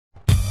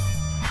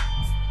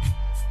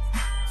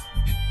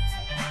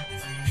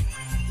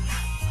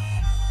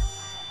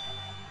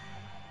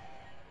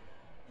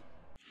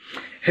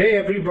Hey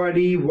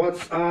everybody,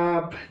 what's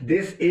up?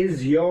 This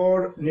is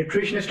your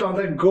nutritionist on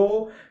the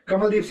go,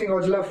 KANWALDEEP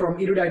AUJLA from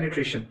Erudite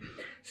Nutrition.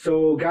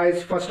 So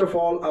guys, first of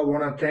all, I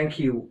want to thank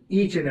you,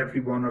 each and every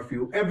one of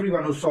you,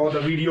 everyone who saw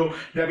the video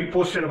that we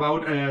posted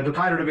about the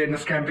thyroid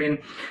awareness campaign.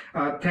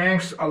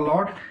 Thanks a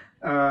lot.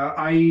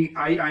 I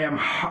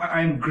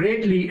am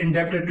greatly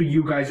indebted to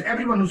you guys,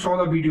 everyone who saw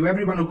the video,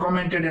 everyone who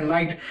commented and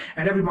liked,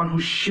 and everyone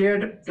who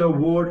shared the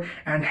word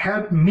and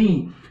helped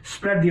me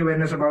spread the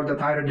awareness about the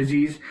thyroid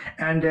disease.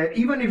 And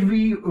even if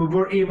we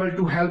were able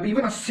to help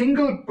even a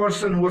single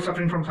person who was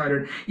suffering from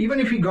thyroid, even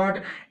if he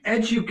got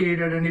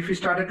educated and if he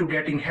started to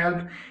getting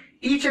help,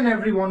 each and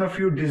every one of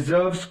you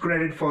deserves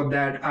credit for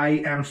that.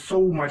 I am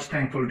so much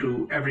thankful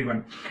to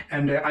everyone.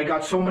 And I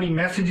got so many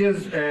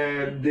messages.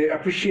 They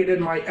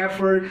appreciated my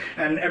effort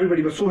and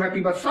everybody was so happy.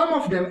 But some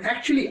of them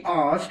actually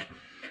asked,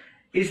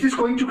 is this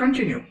going to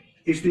continue?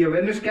 Is the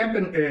awareness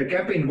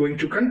campaign going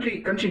to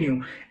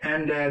continue?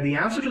 And the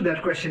answer to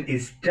that question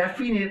is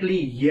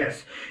definitely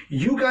yes.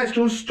 You guys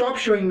don't stop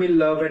showing me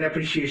love and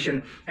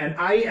appreciation. And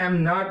I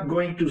am not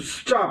going to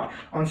stop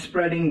on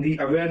spreading the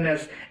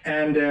awareness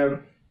and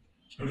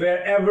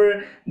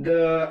wherever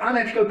the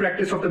unethical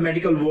practice of the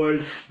medical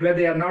world, where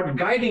they are not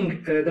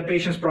guiding the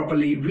patients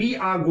properly, we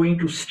are going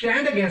to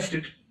stand against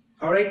it,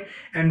 all right?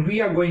 And we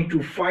are going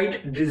to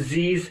fight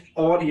disease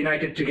all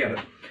united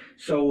together.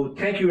 So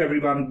thank you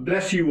everyone,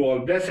 bless you all,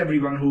 bless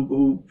everyone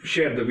who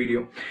shared the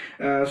video.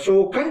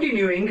 So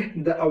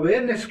continuing the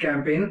awareness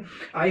campaign,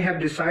 I have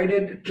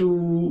decided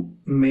to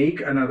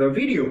make another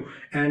video.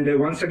 And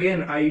once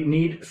again, I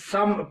need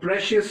some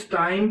precious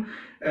time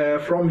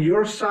from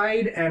your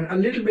side and a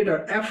little bit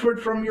of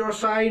effort from your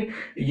side.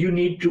 You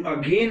need to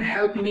again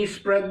help me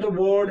spread the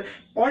word,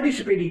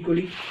 participate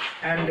equally,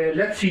 and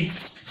let's see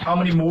how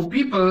many more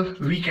people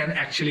we can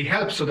actually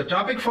help. So the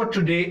topic for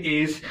today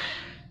is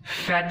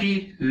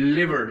fatty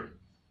liver,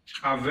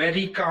 a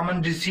very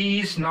common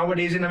disease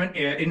nowadays in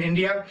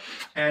India.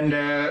 And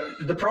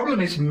the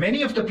problem is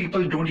many of the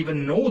people don't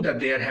even know that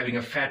they are having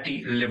a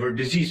fatty liver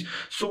disease.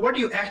 So what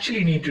you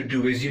actually need to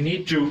do is you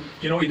need to,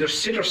 either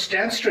sit or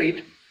stand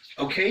straight,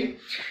 okay,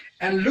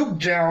 and look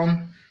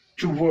down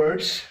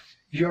towards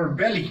your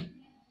belly.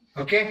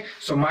 Okay,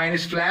 so mine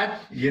is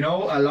flat,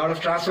 a lot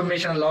of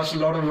transformation, I lost a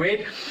lot of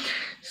weight.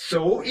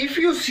 So if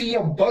you see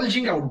a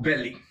bulging out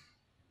belly,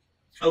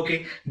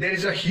 okay, there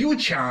is a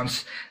huge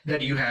chance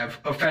that you have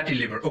a fatty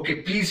liver.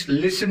 Okay, please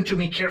listen to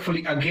me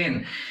carefully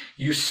again.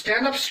 You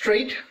stand up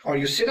straight or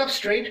you sit up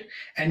straight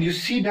and you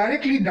see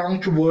directly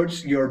down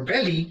towards your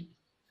belly,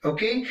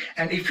 okay?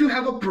 And if you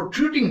have a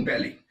protruding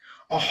belly,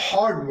 a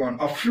hard one,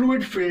 a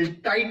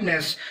fluid-filled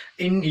tightness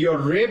in your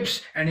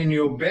ribs and in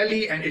your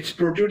belly, and it's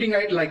protruding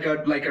out like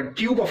a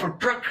tube of a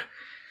truck,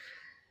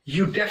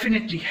 you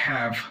definitely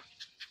have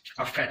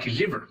a fatty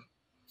liver.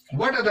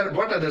 What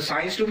are the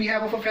signs do we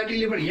have of a fatty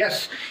liver?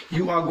 Yes,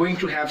 you are going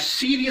to have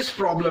serious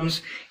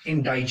problems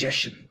in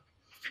digestion.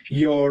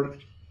 Your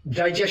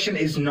digestion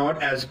is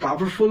not as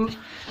powerful.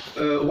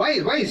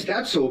 Why is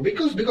that so?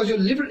 Because your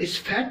liver is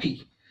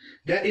fatty.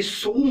 There is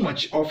so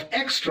much of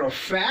extra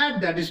fat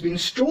that is being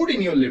stored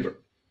in your liver.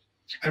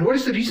 And what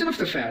is the reason of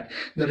the fat?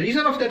 The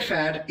reason of that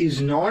fat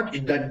is not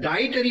the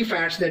dietary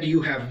fats that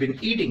you have been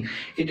eating.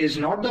 It is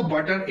not the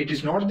butter, it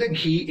is not the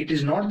ghee, it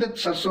is not the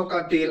sarson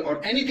ka tel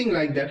or anything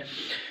like that.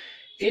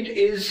 It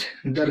is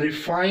the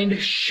refined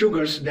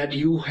sugars that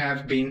you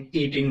have been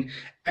eating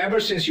ever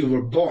since you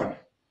were born.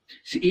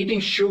 See,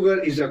 eating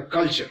sugar is a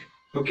culture.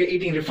 Okay,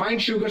 eating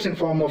refined sugars in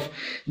form of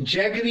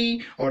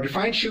jaggery or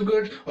refined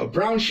sugar or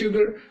brown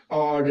sugar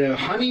or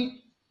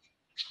honey.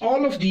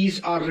 All of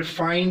these are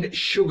refined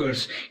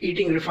sugars.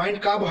 Eating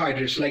refined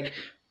carbohydrates like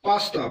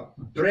pasta,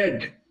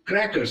 bread,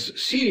 crackers,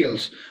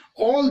 cereals,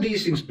 all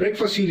these things,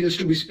 breakfast cereals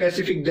to be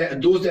specific,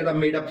 those that are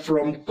made up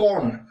from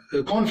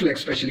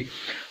cornflakes especially.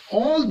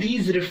 All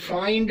these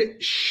refined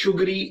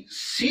sugary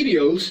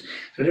cereals,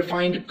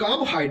 refined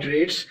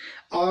carbohydrates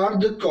are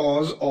the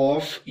cause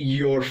of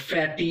your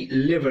fatty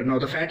liver. Now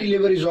the fatty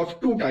liver is of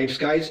two types,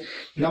 guys.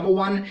 Number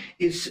one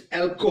is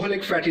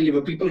alcoholic fatty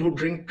liver, people who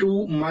drink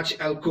too much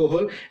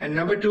alcohol. And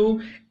number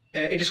two,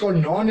 it is called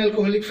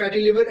non-alcoholic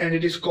fatty liver, and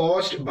it is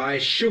caused by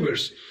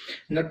sugars.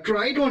 Now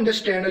try to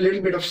understand a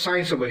little bit of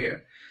science over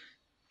here.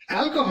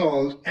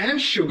 Alcohol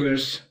and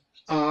sugars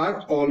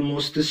are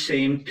almost the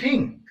same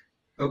thing.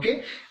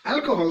 Okay,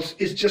 alcohol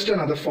is just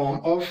another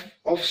form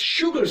of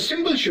sugars,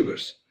 simple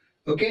sugars.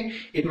 Okay,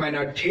 it might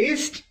not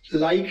taste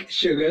like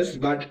sugars,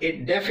 but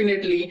it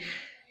definitely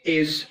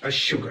is a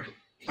sugar,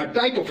 a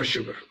type of a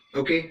sugar.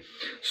 Okay,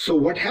 so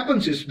what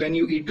happens is when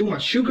you eat too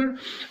much sugar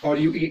or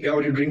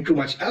you drink too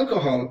much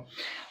alcohol,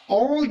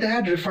 all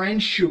that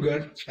refined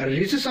sugar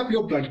raises up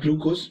your blood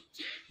glucose.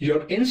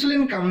 Your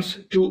insulin comes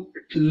to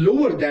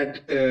lower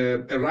that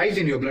rise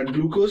in your blood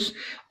glucose.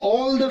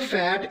 All the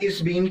fat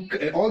is being,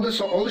 all the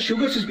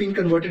sugars is being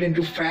converted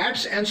into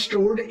fats and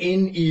stored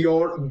in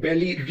your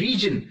belly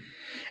region.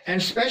 And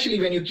especially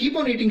when you keep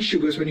on eating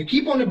sugars, when you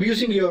keep on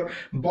abusing your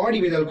body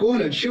with alcohol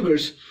and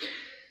sugars,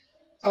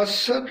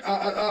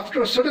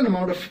 after a certain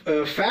amount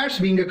of fats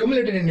being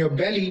accumulated in your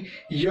belly,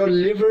 your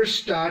liver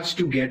starts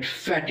to get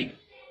fatty.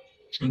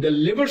 The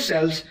liver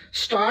cells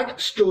start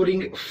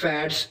storing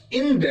fats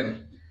in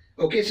them.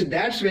 Okay, so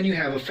that's when you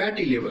have a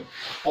fatty liver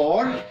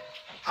or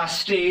a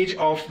stage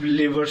of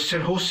liver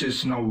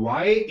cirrhosis. Now,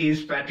 why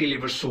is fatty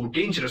liver so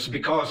dangerous?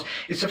 Because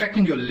it's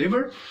affecting your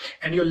liver,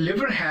 and your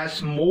liver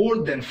has more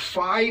than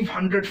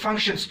 500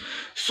 functions,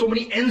 so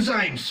many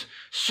enzymes,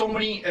 so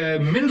many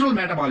mineral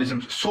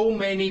metabolism, so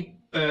many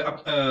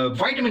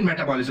vitamin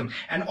metabolism,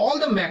 and all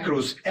the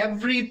macros,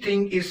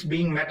 everything is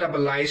being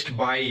metabolized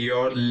by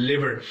your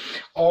liver.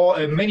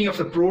 Or many of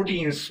the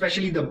proteins,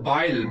 especially the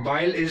bile.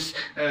 Bile is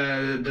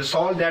the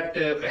salt that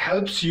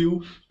helps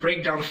you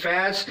break down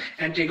fats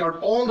and take out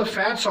all the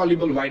fat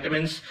soluble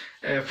vitamins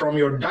from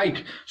your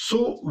diet.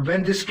 So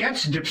when this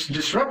gets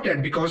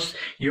disrupted, because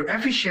your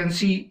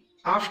efficiency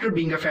after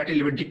being a fatty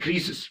liver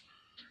decreases,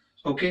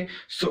 okay,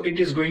 so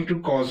it is going to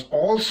cause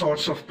all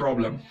sorts of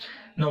problem.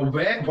 Now,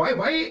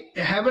 why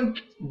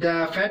haven't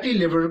the fatty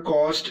liver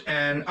caused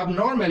an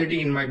abnormality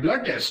in my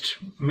blood test?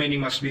 Many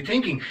must be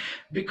thinking.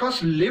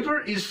 Because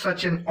liver is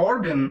such an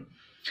organ,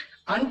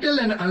 until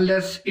and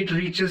unless it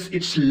reaches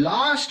its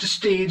last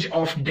stage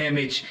of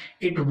damage,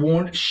 it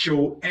won't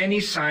show any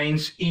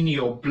signs in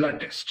your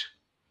blood test.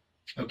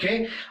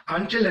 Okay?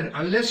 Until and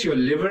unless your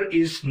liver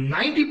is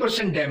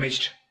 90%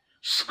 damaged,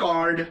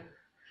 scarred,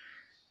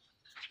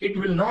 it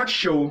will not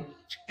show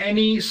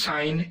any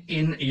sign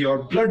in your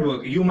blood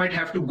work. You might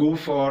have to go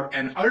for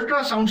an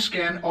ultrasound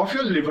scan of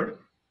your liver.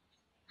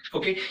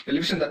 Okay, your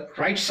liver's on the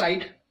right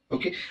side.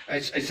 Okay,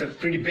 it's a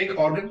pretty big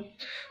organ.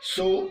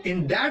 So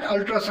in that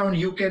ultrasound,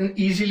 you can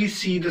easily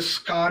see the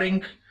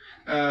scarring,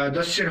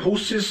 the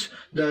cirrhosis,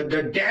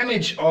 the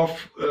damage of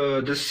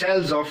the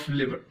cells of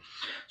liver.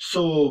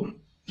 So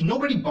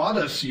nobody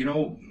bothers,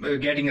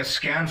 getting a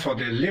scan for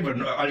their liver,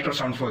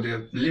 ultrasound for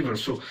their liver.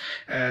 So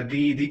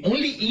the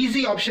only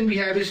easy option we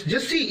have is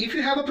just see if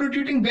you have a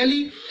protruding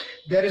belly,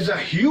 there is a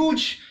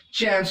huge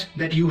chance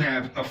that you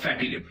have a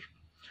fatty liver.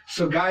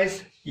 So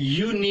guys,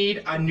 you need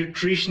a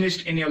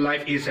nutritionist in your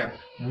life ASAP.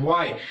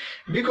 Why?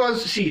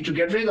 Because see, to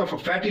get rid of a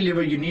fatty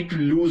liver, you need to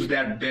lose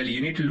that belly, you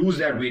need to lose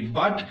that weight.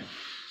 But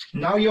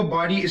now your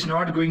body is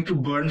not going to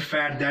burn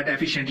fat that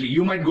efficiently.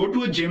 You might go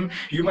to a gym,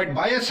 you might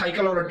buy a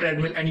cycle or a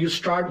treadmill, and you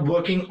start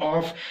working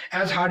off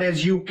as hard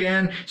as you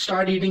can,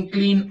 start eating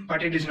clean,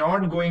 but it is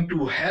not going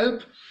to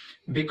help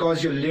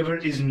because your liver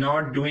is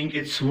not doing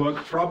its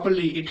work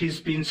properly. It has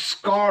been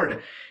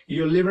scarred.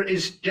 Your liver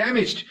is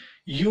damaged.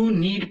 You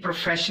need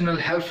professional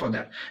help for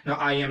that. Now,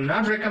 I am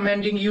not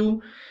recommending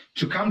you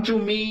to come to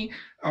me,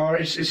 or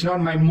it's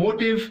not my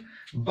motive.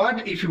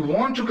 But if you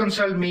want to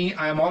consult me,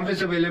 I am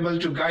always available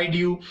to guide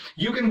you.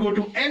 You can go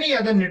to any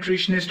other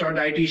nutritionist or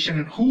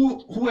dietitian,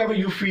 whoever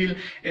you feel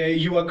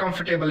you are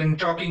comfortable in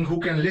talking,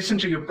 who can listen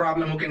to your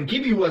problem, who can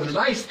give you a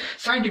nice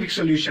scientific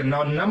solution.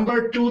 Now,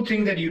 number 2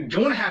 thing that you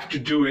don't have to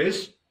do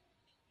is,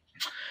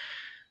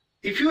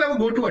 if you ever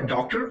go to a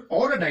doctor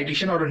or a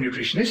dietitian or a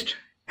nutritionist,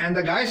 and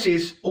the guy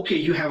says, okay,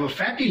 you have a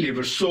fatty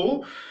liver,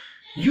 so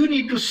you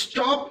need to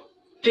stop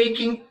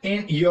taking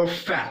in your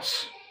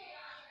fats.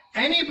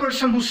 Any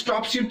person who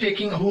stops you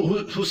taking,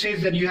 who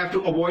says that you have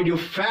to avoid your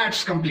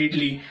fats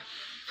completely,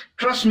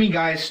 trust me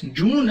guys,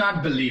 do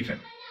not believe him.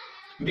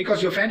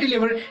 Because your fatty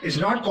liver is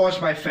not caused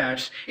by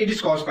fats, it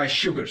is caused by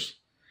sugars.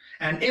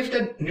 And if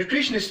the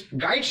nutritionist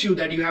guides you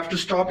that you have to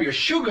stop your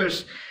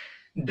sugars,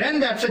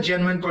 then that's a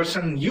genuine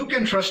person. You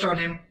can trust on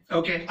him.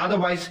 Okay,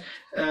 otherwise,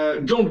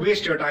 don't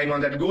waste your time on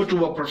that. Go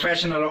to a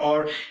professional,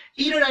 or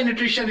Erudite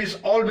Nutrition is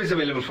always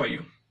available for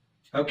you.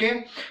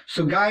 Okay,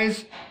 so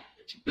guys,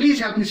 please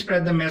help me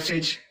spread the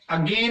message.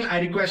 Again, I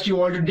request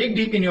you all to dig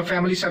deep in your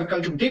family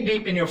circle, to dig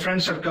deep in your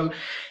friend circle.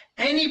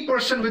 Any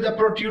person with a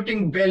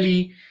protruding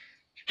belly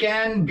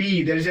can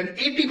be, there is an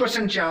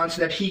 80% chance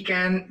that he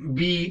can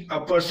be a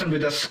person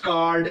with a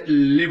scarred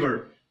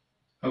liver.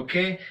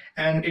 Okay,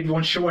 and it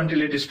won't show until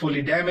it is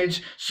fully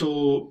damaged.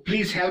 So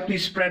please help me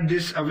spread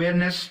this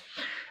awareness.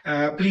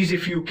 Please,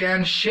 if you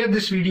can, share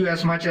this video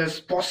as much as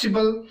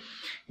possible.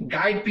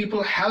 Guide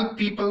people, help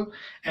people,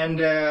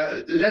 and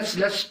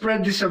let's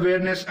spread this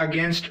awareness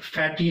against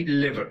fatty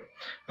liver.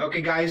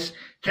 Okay guys,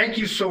 thank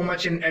you so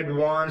much in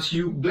advance.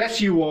 You bless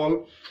you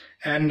all,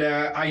 and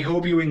I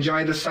hope you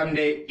enjoy the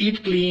Sunday.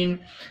 Eat clean,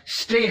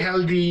 stay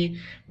healthy,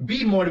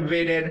 be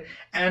motivated,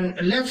 and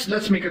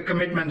let's make a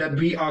commitment that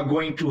we are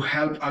going to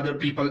help other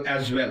people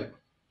as well.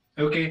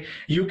 Okay,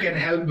 you can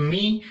help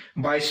me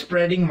by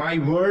spreading my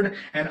word,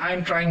 and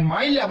I'm trying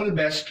my level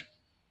best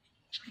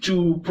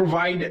to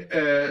provide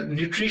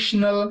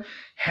nutritional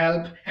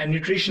help and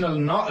nutritional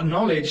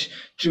knowledge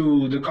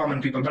to the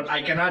common people. But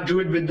I cannot do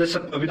it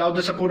without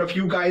the support of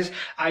you guys.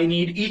 I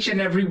need each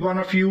and every one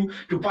of you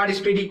to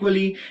participate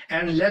equally,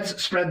 and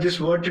let's spread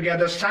this word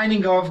together.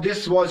 Signing off,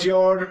 this was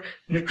your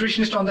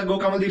nutritionist on the go,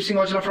 KANWALDEEP Singh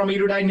AUJLA from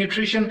Erudite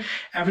Nutrition.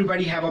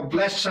 Everybody have a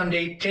blessed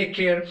Sunday. Take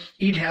care,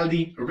 eat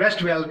healthy,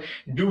 rest well,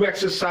 do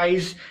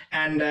exercise,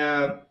 and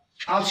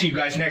I'll see you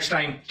guys next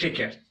time. Take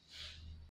care.